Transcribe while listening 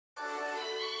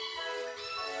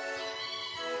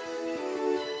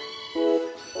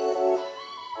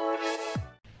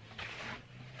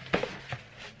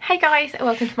Hey guys,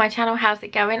 welcome to my channel. How's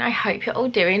it going? I hope you're all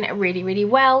doing really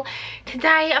well.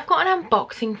 Today I've got an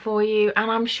unboxing for you and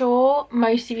I'm sure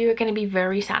most of you are going to be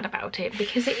very sad about it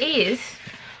because it is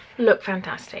look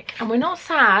fantastic. And we're not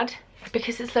sad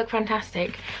because it's look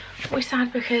fantastic. We're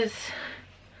sad because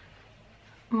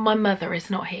my mother is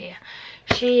not here.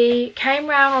 She came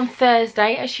round on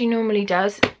Thursday as she normally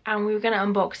does and we were going to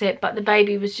unbox it, but the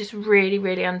baby was just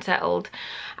really unsettled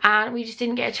and we just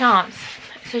didn't get a chance.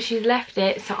 So she's left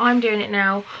it, so I'm doing it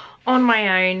now on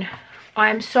my own. I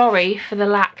am sorry for the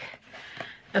lack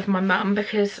of my mum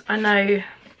because I know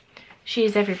she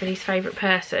is everybody's favourite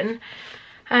person.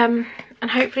 And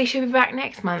hopefully she'll be back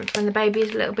next month when the baby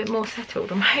is a little bit more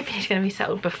settled. I'm hoping it's going to be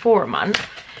settled before a month,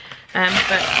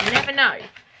 but you never know.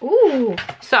 Ooh,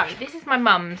 so this is my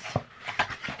mum's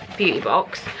beauty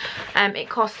box. It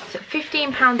costs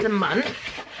 £15 a month,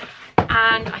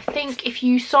 and I think if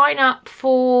you sign up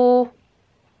for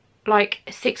like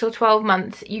 6 or 12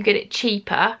 months you get it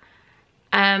cheaper,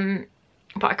 but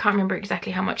I can't remember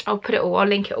exactly how much. I'll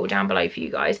link it all down below for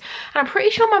you guys. And I'm pretty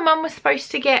sure my mum was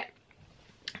supposed to get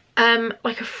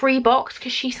like a free box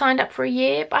because she signed up for a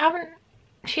year, but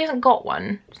she hasn't got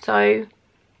one, so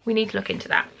we need to look into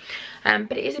that.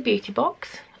 But it is a beauty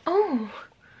box. Oh,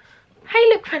 hey,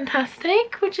 look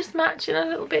fantastic. We're just matching a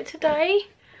little bit today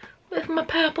with my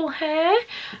purple hair.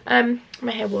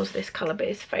 My hair was this colour but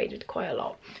it's faded quite a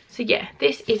lot. So yeah,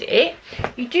 this is it.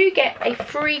 You do get a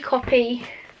free copy.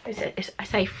 I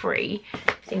say free,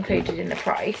 it's included in the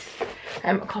price.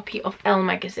 A copy of Elle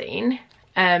magazine,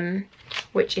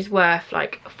 which is worth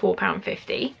like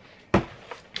 £4.50. But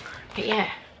yeah,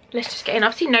 let's just get in.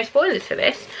 I've seen no spoilers for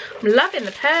this. I'm loving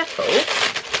the purple.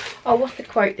 Oh, what's the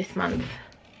quote this month?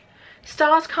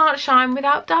 Stars can't shine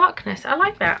without darkness. I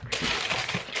like that.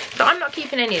 So I'm not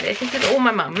keeping any of this. This is all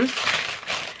my mum's.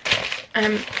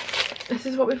 This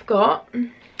is what we've got.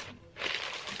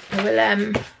 I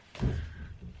will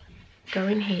go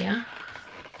in here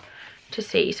to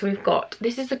see. So we've got,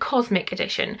 this is the Cosmic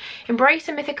edition. Embrace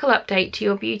a mythical update to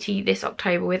your beauty this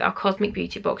October with our Cosmic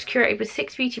Beauty Box, curated with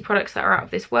 6 beauty products that are out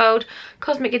of this world.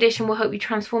 Cosmic edition will help you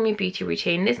transform your beauty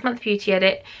routine. This month's beauty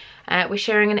edit, we're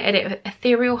sharing an edit of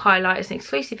ethereal highlighters, an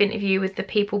exclusive interview with the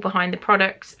people behind the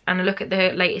products, and a look at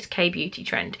the latest K-beauty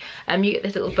trend. You get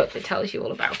this little book that tells you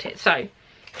all about it. So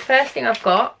first thing I've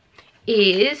got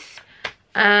is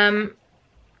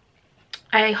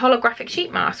a holographic sheet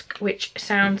mask, which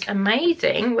sounds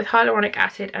amazing, with hyaluronic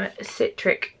acid and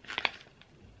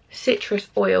citrus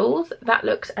oils. That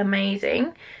looks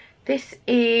amazing. This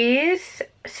is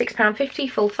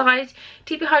 £6.50 full size.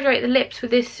 Deeply hydrate the lips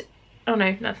with this. Oh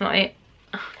no, that's not it.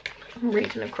 I'm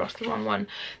reading across the wrong one.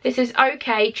 This is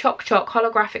OK Choc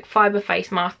holographic fibre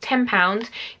face mask, £10.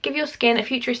 Give your skin a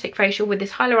futuristic facial with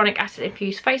this hyaluronic acid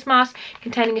infused face mask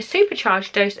containing a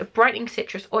supercharged dose of brightening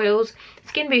citrus oils,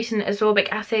 skin boosting ascorbic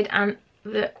acid, and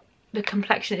the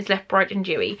complexion is left bright and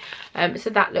dewy. So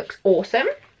that looks awesome.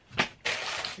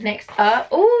 Next up,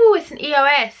 oh, it's an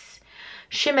EOS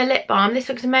shimmer lip balm. This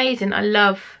looks amazing. I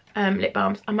love lip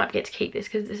balms. I might get to keep this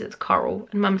because this is coral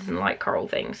and mum doesn't like coral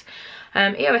things.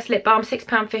 EOS lip balm,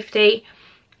 £6.50.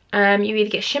 You either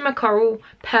get shimmer coral,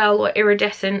 pearl, or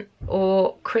iridescent,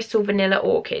 or crystal vanilla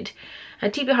orchid.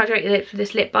 Deeply hydrate your lips with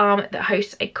this lip balm that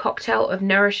hosts a cocktail of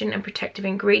nourishing and protective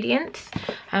ingredients.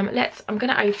 I'm going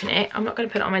to open it. I'm not going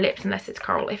to put it on my lips unless it's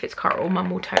coral. If it's coral, mum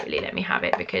will totally let me have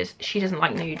it because she doesn't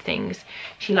like nude things.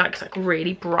 She likes like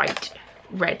really bright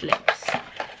red lips.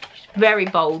 Very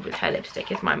bold with her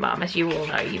lipstick is my mum, as you all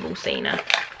know. You've all seen her.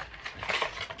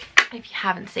 If you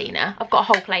haven't seen her, I've got a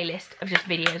whole playlist of just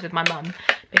videos with my mum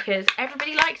because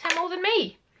everybody likes her more than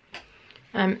me.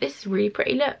 This is really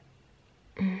pretty, look.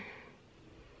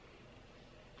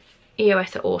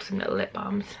 EOS are awesome little lip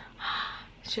balms.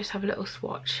 Let's just have a little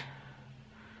swatch.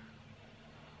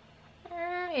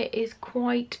 It is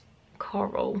quite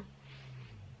coral.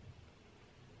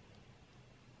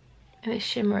 And it's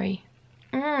shimmery.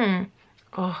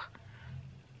 Oh,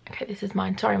 okay, this is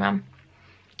mine. Sorry, mum.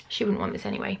 She wouldn't want this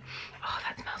anyway. Oh,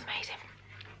 that smells amazing.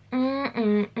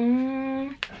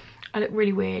 I look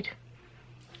really weird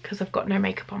because I've got no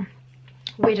makeup on.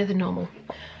 Weirder than normal.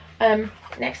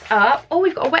 Next up, oh,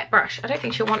 we've got a wet brush. I don't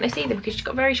think she'll want this either because she's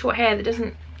got very short hair that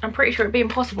doesn't, I'm pretty sure it'd be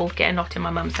impossible to get a knot in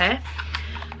my mum's hair.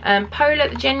 Polar,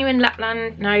 the genuine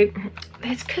Lapland, no,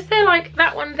 it's because they're like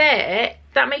that one there,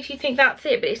 that makes you think that's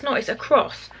it, but it's not, it's a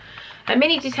cross. A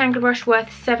mini detangler brush worth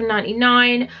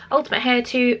 £7.99. Ultimate hair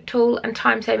tool and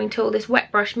time-saving tool. This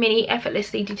wet brush mini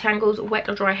effortlessly detangles wet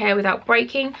or dry hair without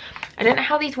breaking. I don't know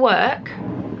how these work.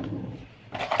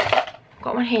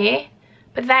 Got one here.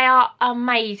 but they are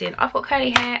amazing. I've got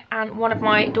curly hair and one of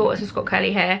my daughters has got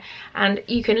curly hair, and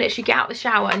you can literally get out the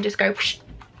shower and just go whoosh,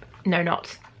 no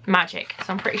knots, magic.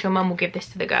 So I'm pretty sure Mum will give this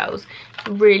to the girls.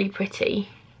 Really pretty,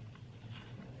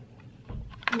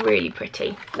 really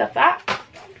pretty, love that.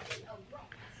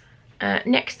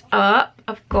 Next up,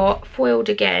 I've got Foiled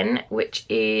Again, which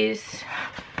is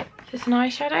this an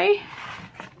eyeshadow.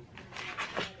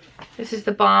 This is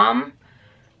the balm.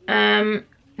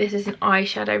 This is an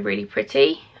eyeshadow, really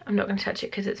pretty. I'm not going to touch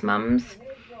it because it's Mum's.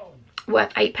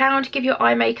 Worth £8. Give your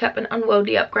eye makeup an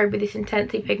unworldly upgrade with this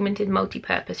intensely pigmented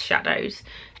multi-purpose shadows.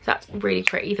 So that's really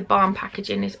pretty. The balm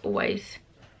packaging is always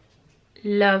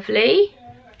lovely.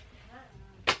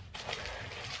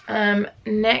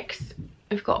 Next,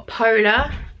 we've got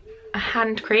Polar, a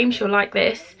hand cream. She'll like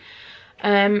this.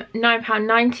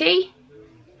 £9.90.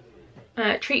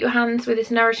 Treat your hands with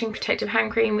this nourishing protective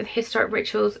hand cream with historic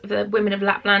rituals of the women of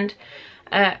Lapland,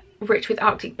 rich with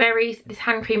Arctic berries. This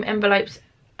hand cream envelopes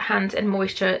hands and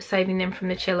moisture, saving them from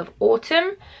the chill of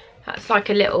autumn. That's like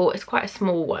a little, it's quite a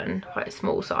small one, quite a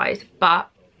small size, but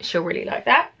she'll really like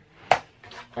that.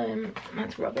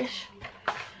 That's rubbish.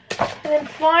 And then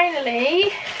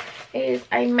finally is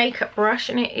a makeup brush,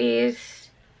 and it is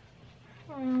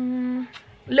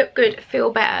Look Good,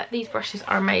 Feel Better. These brushes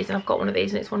are amazing. I've got one of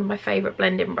these and it's one of my favourite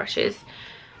blending brushes.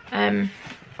 Let's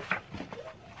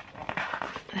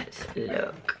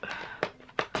look.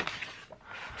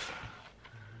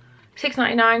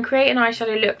 $6.99. Create an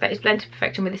eyeshadow look that is blended to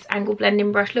perfection with this angled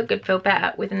blending brush. Look Good, Feel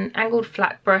Better. With an angled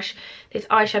flat brush, this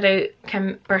eyeshadow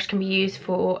brush can be used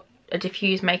for a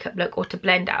diffused makeup look or to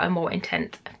blend out a more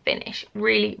intense finish.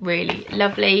 Really, really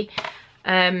lovely.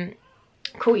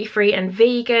 Cruelty free and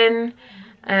vegan.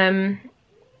 They're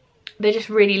just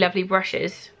really lovely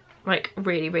brushes, like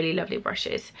really, really lovely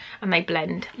brushes, and they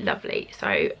blend lovely. So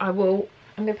I'm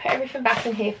gonna put everything back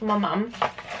in here for my mum.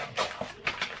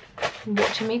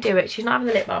 Watching me do it. She's not having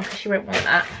the lip balm because she won't want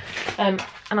that, and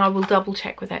I will double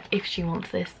check with her if she wants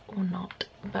this or not,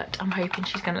 but I'm hoping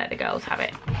she's gonna let the girls have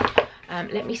it.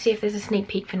 Let me see if there's a sneak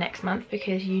peek for next month,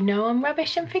 because you know I'm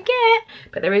rubbish and forget,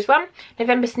 but there is one.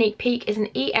 November sneak peek is an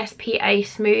ESPA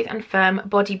smooth and firm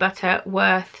body butter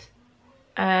worth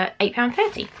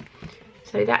 £8.30.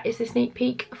 So that is the sneak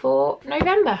peek for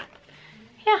November.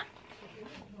 Yeah,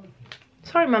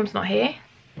 sorry Mum's not here.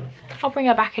 I'll bring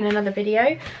her back in another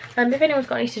video. If anyone's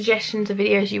got any suggestions of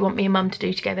videos you want me and Mum to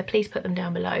do together, please put them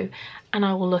down below and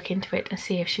I will look into it and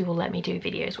see if she will let me do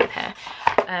videos with her.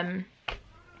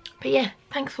 But yeah,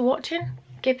 thanks for watching.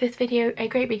 Give this video a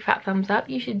great big fat thumbs up.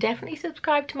 You should definitely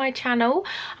subscribe to my channel.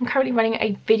 I'm currently running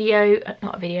a video,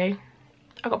 not a video,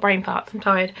 I've got brain farts, I'm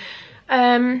tired.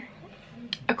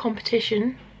 A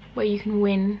competition where you can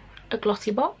win a glossy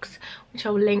box, which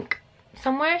I'll link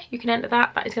somewhere. You can enter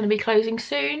that. That is going to be closing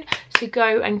soon, so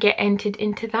go and get entered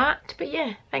into that. But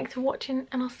yeah, thanks for watching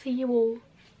and I'll see you all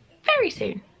very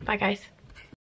soon. Bye guys.